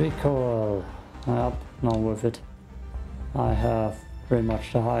 recoil. Yep, not worth it. I have pretty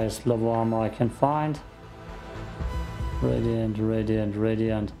much the highest level armor I can find. Radiant, radiant,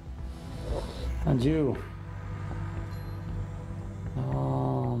 radiant. And you.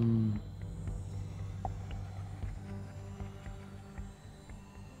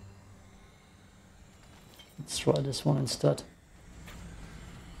 Let's try this one instead.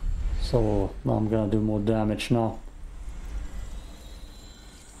 So now I'm gonna do more damage now.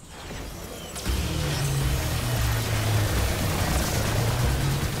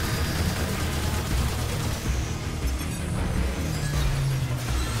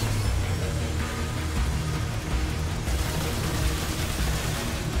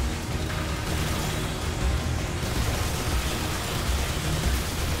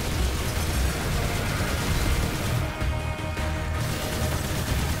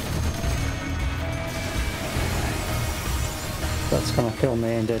 That's gonna kill me,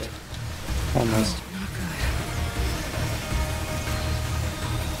 ain't it? Almost.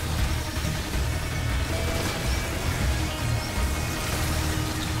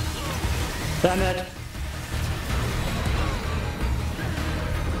 Damn it!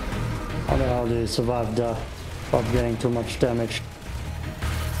 How the hell do you survive that without getting too much damage?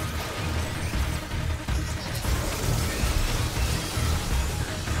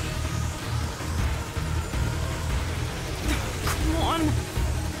 Come on!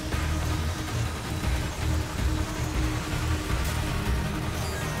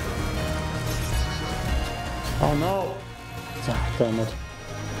 Oh no! Ah, damn it.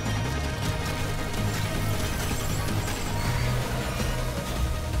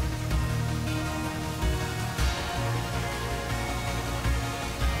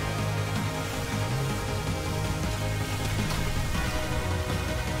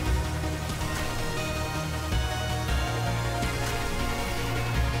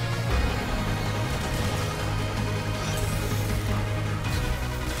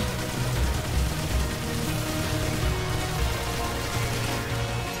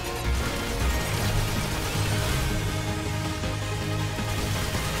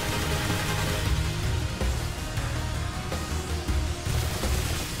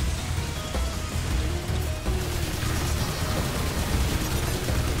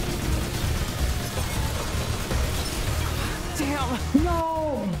 Damn!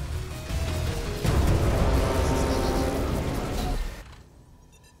 No!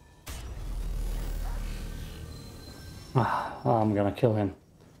 I'm gonna kill him.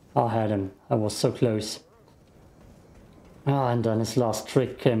 I had him. I was so close. And then his last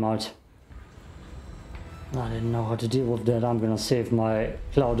trick came out. I didn't know how to deal with that. I'm gonna save my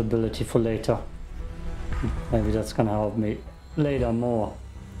cloud ability for later. Maybe that's gonna help me later more.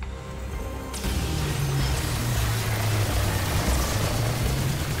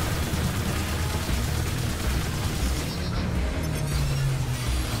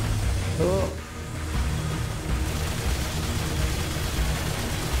 Oh.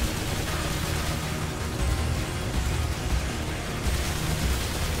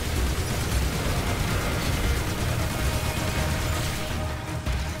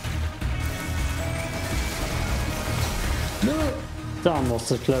 No! Damn, was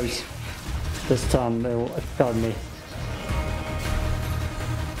so close. This time it got me.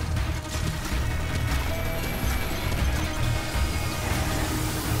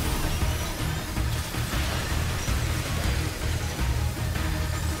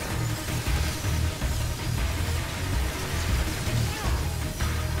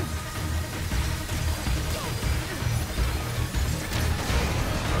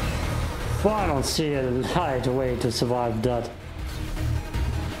 I don't see a light way to survive that.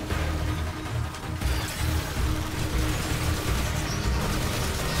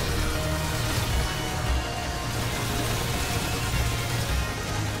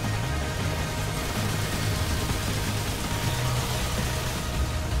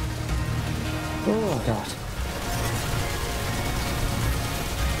 Oh god.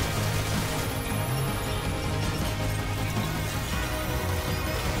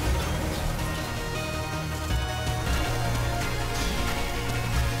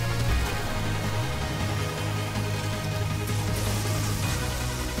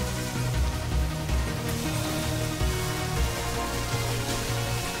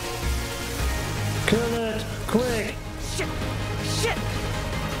 Kill it! Quick! Shit! Shit!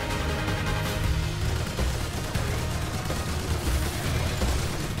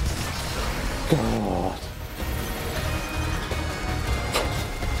 God.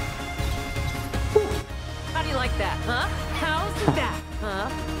 How do you like that, huh? How's that, huh?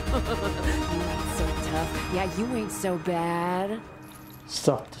 You ain't so tough. Yeah, you ain't so bad.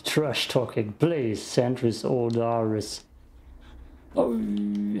 Stop the trash talking, please. Sentry's old Iris. Oh,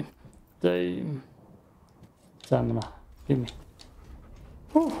 they. Stamina. Give me.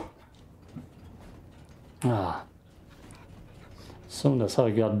 Whew. Ah. Soon as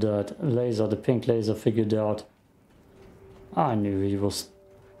I got that laser, the pink laser, figured out, I knew he was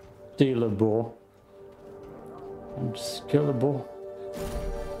stealable and skillable.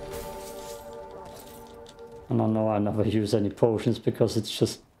 And I know I never use any potions because it's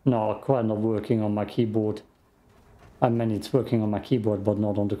just quite not working on my keyboard. I mean, it's working on my keyboard but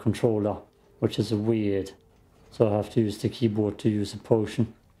not on the controller, which is weird. So I have to use the keyboard to use a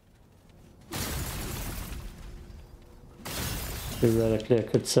potion. Theoretically, I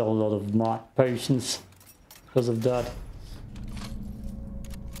could sell a lot of my potions because of that.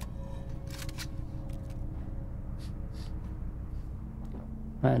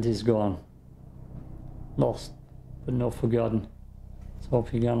 And he's gone. Lost, but not forgotten. So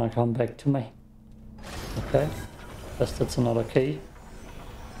hope you're gonna come back to me. Okay, guess that's another key.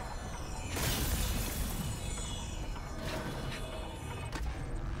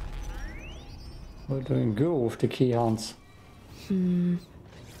 We're doing good with the key hunts.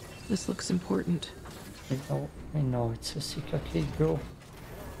 This looks important. I know it's a secret key, go.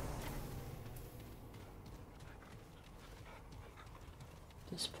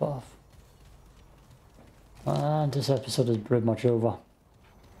 This path. And this episode is pretty much over.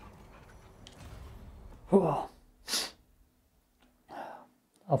 Whoa.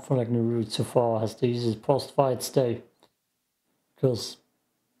 I feel like Nerude so far has the easiest post-fight stay. Because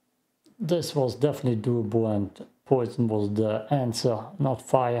this was definitely doable and poison was the answer, not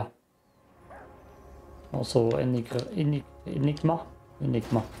fire. Also Enigma?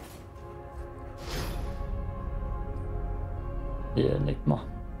 Yeah, Enigma.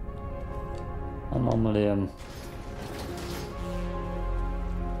 I'm normally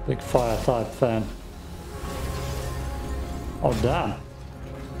big fire type fan. Oh damn.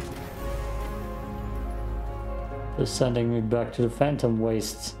 They're sending me back to the Phantom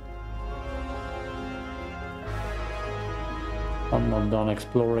Wastes. I'm not done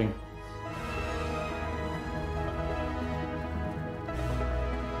exploring.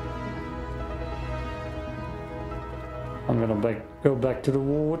 I'm gonna go back to the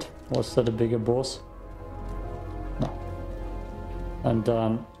ward. Was that a bigger boss? No. And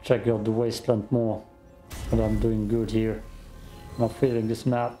then check out the wasteland more. But I'm doing good here. I'm not feeling this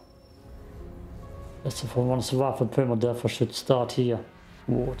map. Yes, if I want to survive a permadeath, I should start here.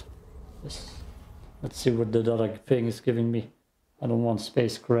 Ward. Yes. Let's see what the other thing is giving me. I don't want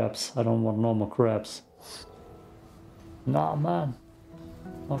space crabs. I don't want normal crabs. Nah, man.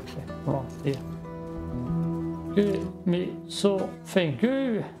 Okay, wrong here. Give me something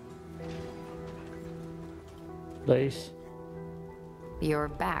good. Please. You're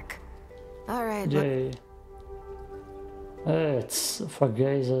back. All right. Yay. It's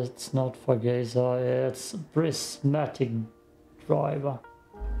Fargazer, it's not Fargazer, it's prismatic driver.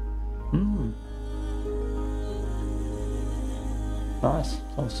 Nice,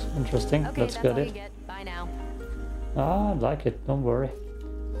 sounds interesting. Okay, Let's that's get all you it. get. Bye now. I like it, don't worry.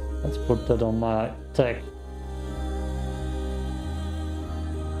 Let's put that on my tag.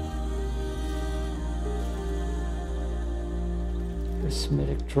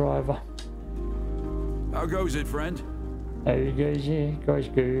 Prismatic driver. How goes it, friend? How you guys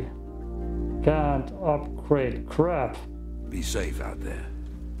go? Can't upgrade crap. Be safe out there.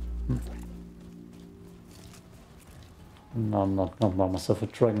 No, I'm not gonna buy myself a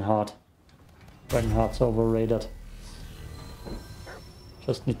Dragonheart. Dragonheart's overrated.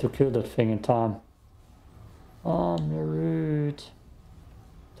 Just need to kill that thing in time. Nerude.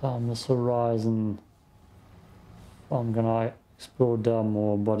 Timeless Horizon. I'm gonna explore them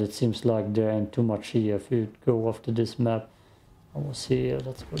more, but it seems like there ain't too much here. If you go off to this map, I was here,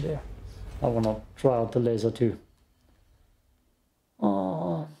 let's go there. I wanna try out the laser too.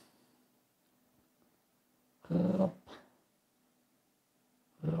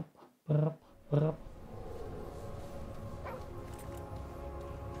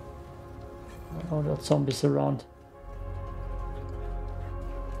 Oh, that zombies around.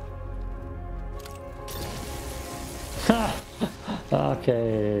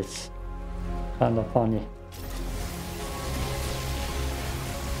 Okay, it's kind of funny.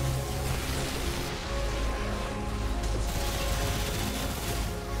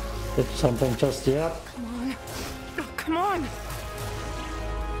 Did something just yet? Come on. Oh, come on.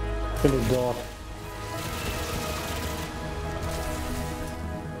 Kill a dog.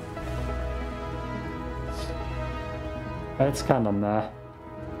 It's kind of meh.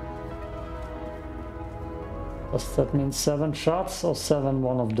 Does that mean 7 shots or 7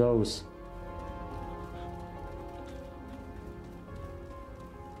 one of those?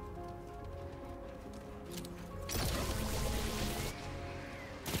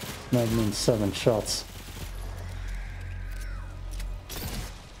 That means 7 shots.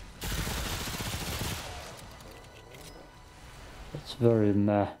 It's very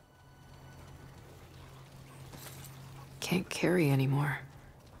meh. Can't carry anymore.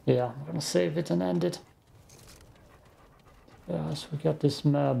 Yeah, I'm gonna save it and end it. Yes, we got this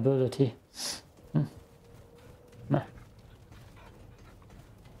meh ability. Meh.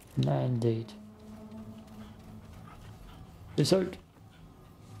 Meh indeed. Peace out.